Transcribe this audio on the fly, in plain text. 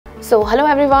So hello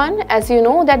everyone, as you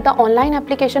know that the online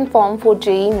application form for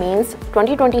JEE Mains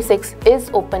 2026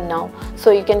 is open now. So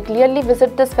you can clearly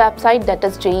visit this website, that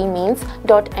is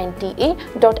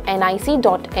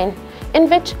jeemains.nta.nic.in, in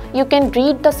which you can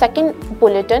read the second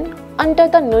bulletin under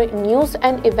the news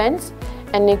and events,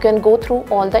 and you can go through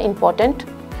all the important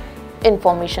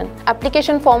information.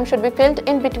 Application form should be filled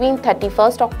in between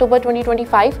 31st October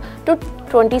 2025 to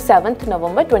 27th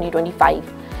November 2025.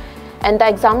 And the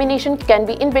examination can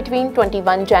be in between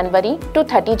 21 January to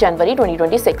 30 January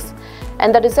 2026,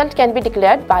 and the result can be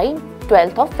declared by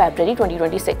 12th of February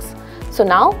 2026. So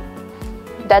now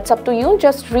that's up to you.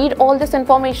 Just read all this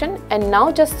information and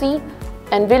now just see,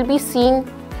 and we'll be seeing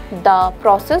the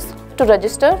process to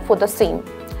register for the same.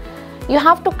 You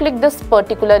have to click this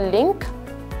particular link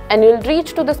and you'll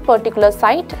reach to this particular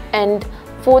site, and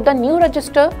for the new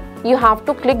register you have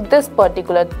to click this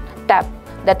particular tab,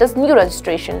 that is new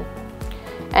registration.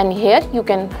 And here you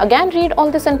can again read all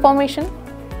this information,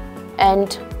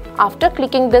 and after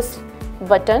clicking this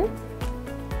button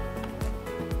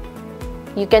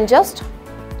you can just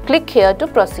click here to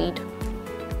proceed.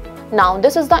 Now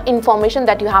this is the information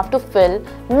that you have to fill.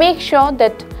 Make sure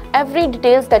that every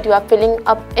details that you are filling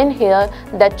up in here,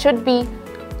 that should be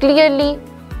clearly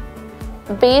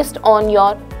based on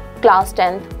your class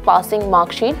 10th passing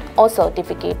mark sheet or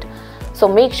certificate. So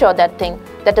make sure that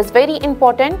is very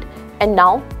important. And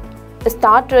now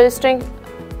start registering.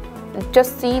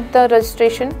 Just see the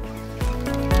registration.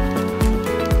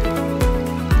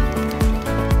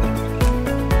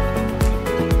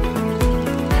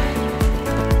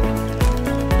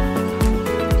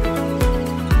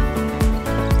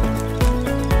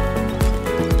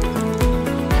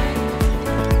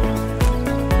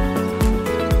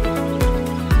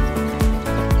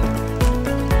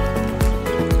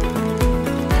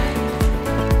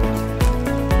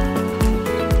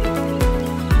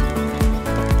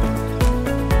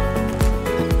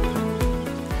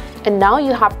 And now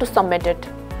you have to submit it.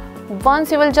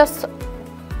 Once you will just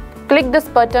click this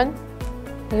button,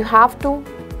 you have to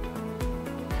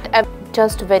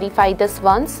just verify this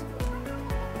once,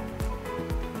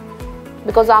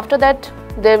 because after that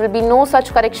there will be no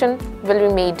such correction will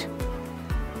be made.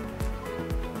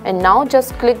 And now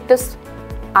just click this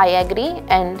I agree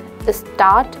and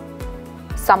start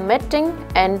submitting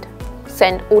and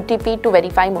send OTP to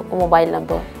verify mobile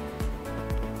number.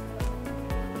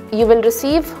 You will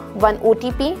receive one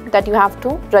OTP that you have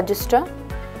to register.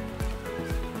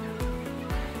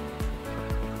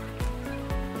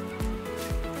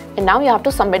 And now you have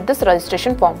to submit this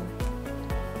registration form.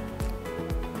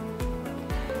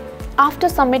 After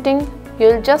submitting, you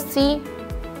will just see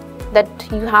that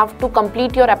you have to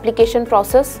complete your application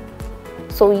process.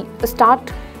 So you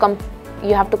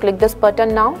have to click this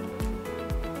button now,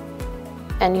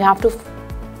 and you have to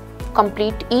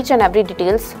complete each and every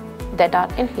details that are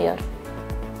in here.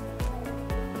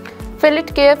 Fill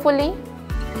it carefully.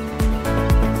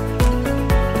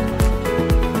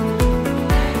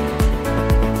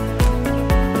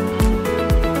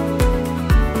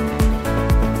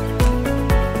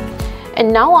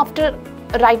 And now after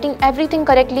writing everything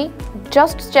correctly,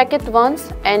 just check it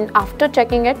once, and after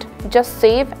checking it, just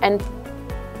save and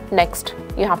next.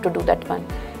 You have to do that one.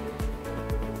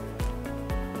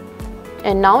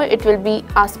 And now it will be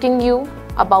asking you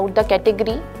about the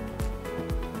category,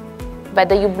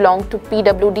 whether you belong to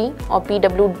PWD or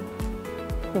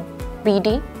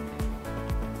PWBD.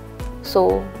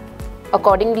 So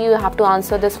accordingly you have to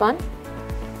answer this one.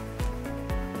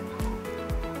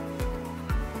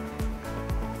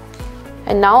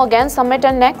 And now again submit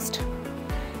and next.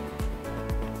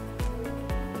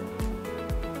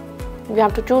 You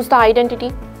have to choose the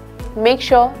identity. Make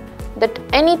sure that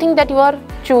anything that you are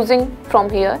choosing from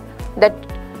here, that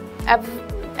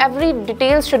every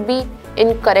detail should be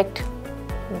in correct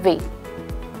way.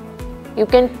 You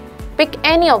can pick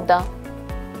any of the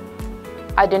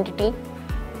identity,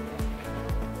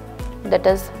 that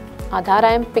is Aadhaar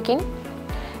I am picking.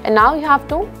 And now you have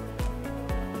to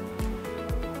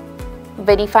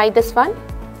verify this one,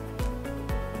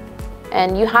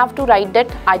 and you have to write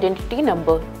that identity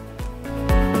number.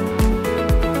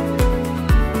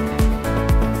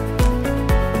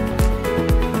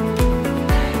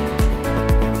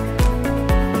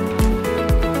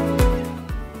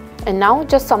 And now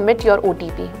just submit your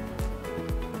OTP.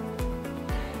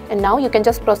 And now you can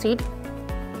just proceed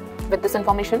with this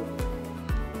information.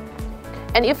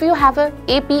 And if you have a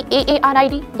APAAR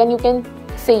ID, then you can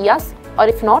say yes, or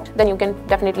if not, then you can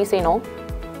definitely say no.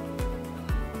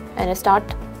 And start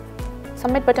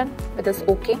submit button with this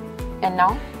OK. And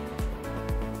now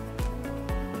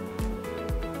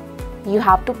you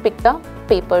have to pick the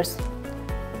papers.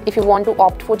 If you want to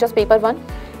opt for just paper 1,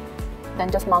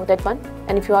 then just mark that one,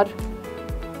 and if you are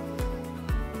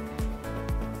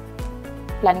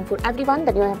planning for everyone,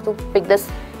 then you have to pick this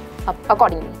up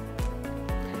accordingly.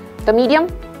 The medium,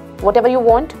 whatever you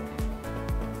want,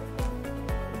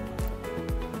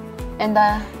 and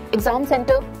the exam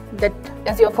center, that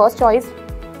is your first choice,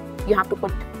 you have to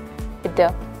put it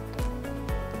there.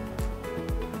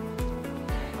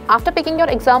 After picking your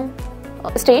exam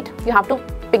state, you have to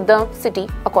pick the city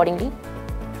accordingly.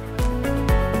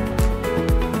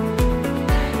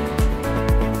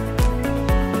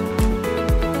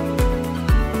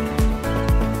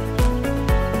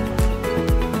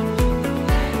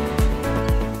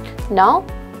 Now,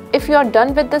 if you are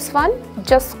done with this one,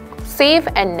 just save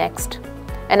and next.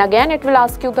 And again, it will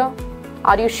ask you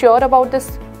are you sure about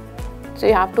this? So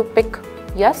you have to pick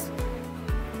yes.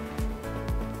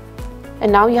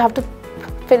 And now you have to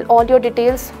fill all your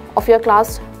details of your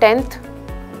class, 10th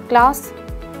class.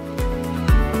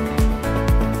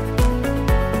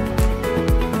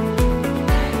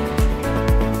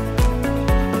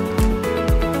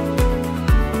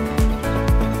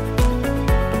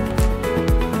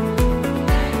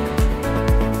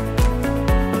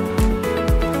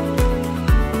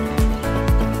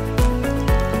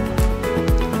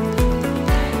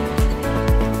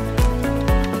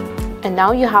 And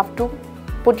now you have to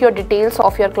put your details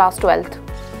of your class 12th.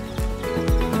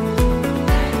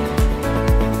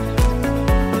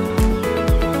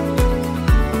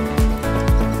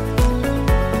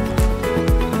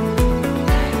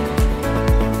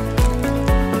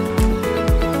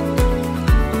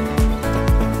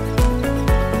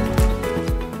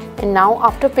 And now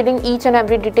after filling each and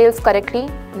every details correctly,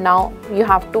 now you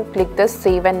have to click this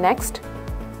save and next.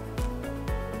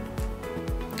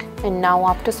 And now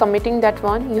after submitting that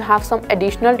one, you have some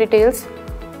additional details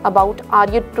about are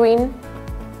you twin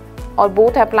or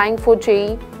both applying for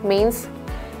JEE Mains.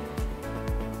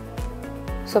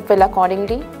 So fill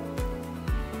accordingly.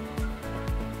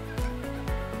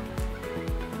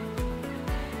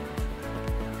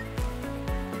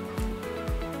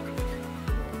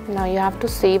 Now you have to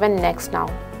save and next now.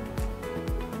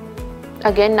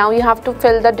 Again, now you have to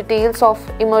fill the details of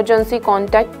emergency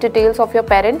contact details of your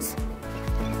parents.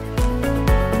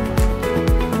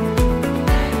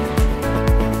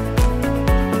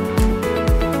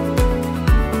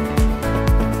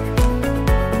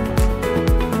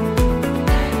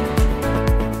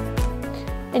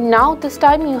 And now this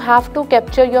time you have to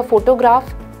capture your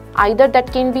photograph. Either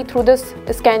that can be through this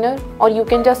scanner, or you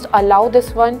can just allow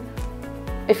this one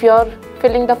if you are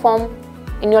filling the form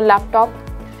in your laptop.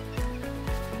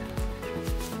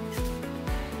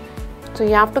 So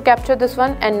you have to capture this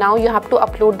one, and now you have to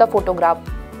upload the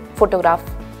photograph.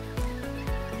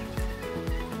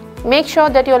 Make sure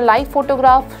that your live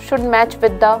photograph should match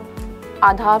with the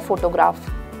Aadhaar photograph.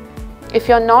 If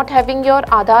you are not having your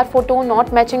Aadhaar photo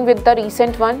not matching with the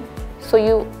recent one, so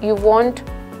you want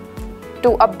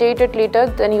to update it later,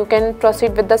 then you can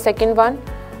proceed with the second one.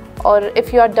 Or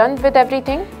if you are done with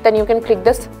everything, then you can click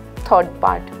this third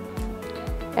part.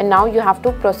 And now you have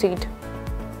to proceed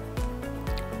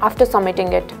after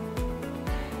submitting it.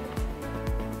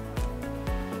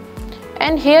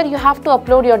 And here you have to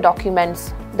upload your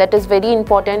documents. That is very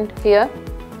important here.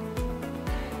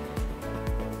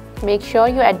 Make sure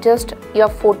you adjust your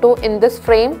photo in this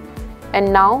frame,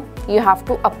 and now you have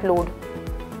to upload.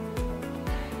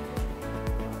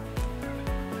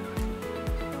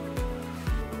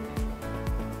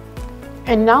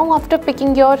 And now after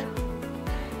picking your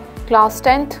class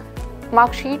 10th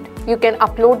mark sheet, you can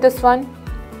upload this one.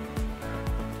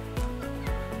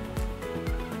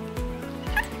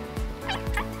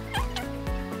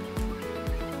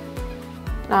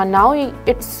 Now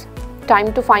it's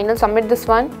time to final submit this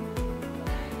one.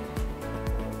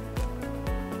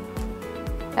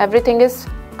 Everything is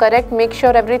correct. Make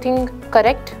sure everything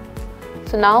correct.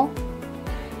 So now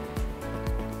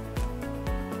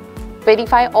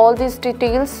verify all these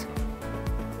details,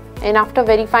 and after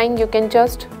verifying you can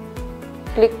just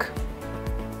click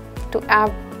to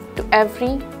add to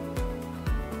every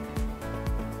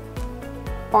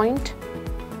point.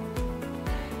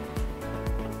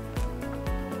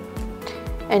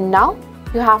 And now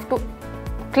you have to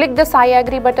click this I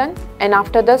agree button, and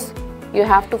after this you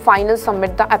have to finally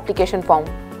submit the application form.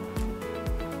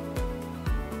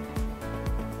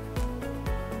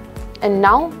 And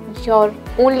now your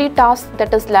only task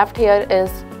that is left here is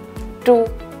to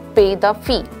pay the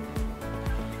fee.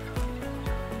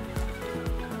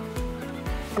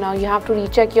 Now you have to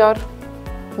recheck your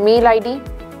mail ID,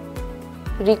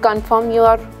 reconfirm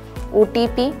your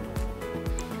OTP,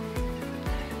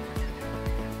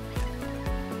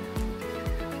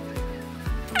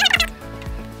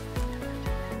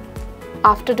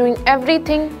 After doing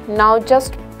everything, now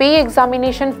just pay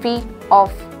examination fee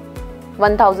of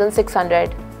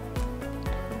 1,600,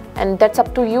 and that's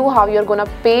up to you how you're gonna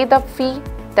pay the fee,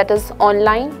 that is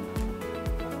online,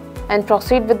 and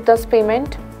proceed with this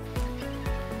payment.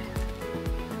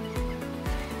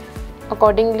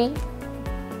 Accordingly,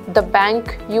 the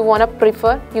bank you wanna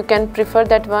prefer, you can prefer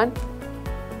that one.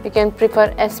 You can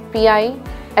prefer SBI,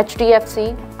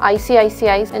 HDFC,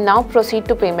 ICICI, and now proceed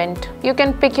to payment. You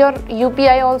can pick your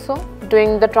UPI also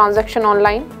doing the transaction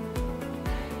online.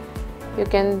 You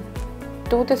can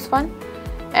do this one,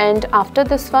 and after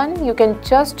this one you can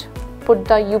just put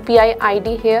the UPI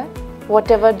ID here,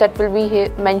 whatever that will be here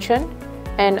mentioned,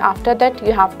 and after that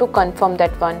you have to confirm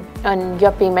that one and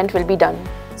your payment will be done.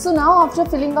 So now after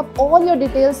filling up all your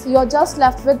details, you are just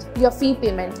left with your fee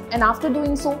payment, and after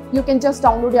doing so, you can just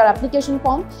download your application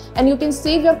form and you can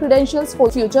save your credentials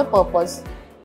for future purpose.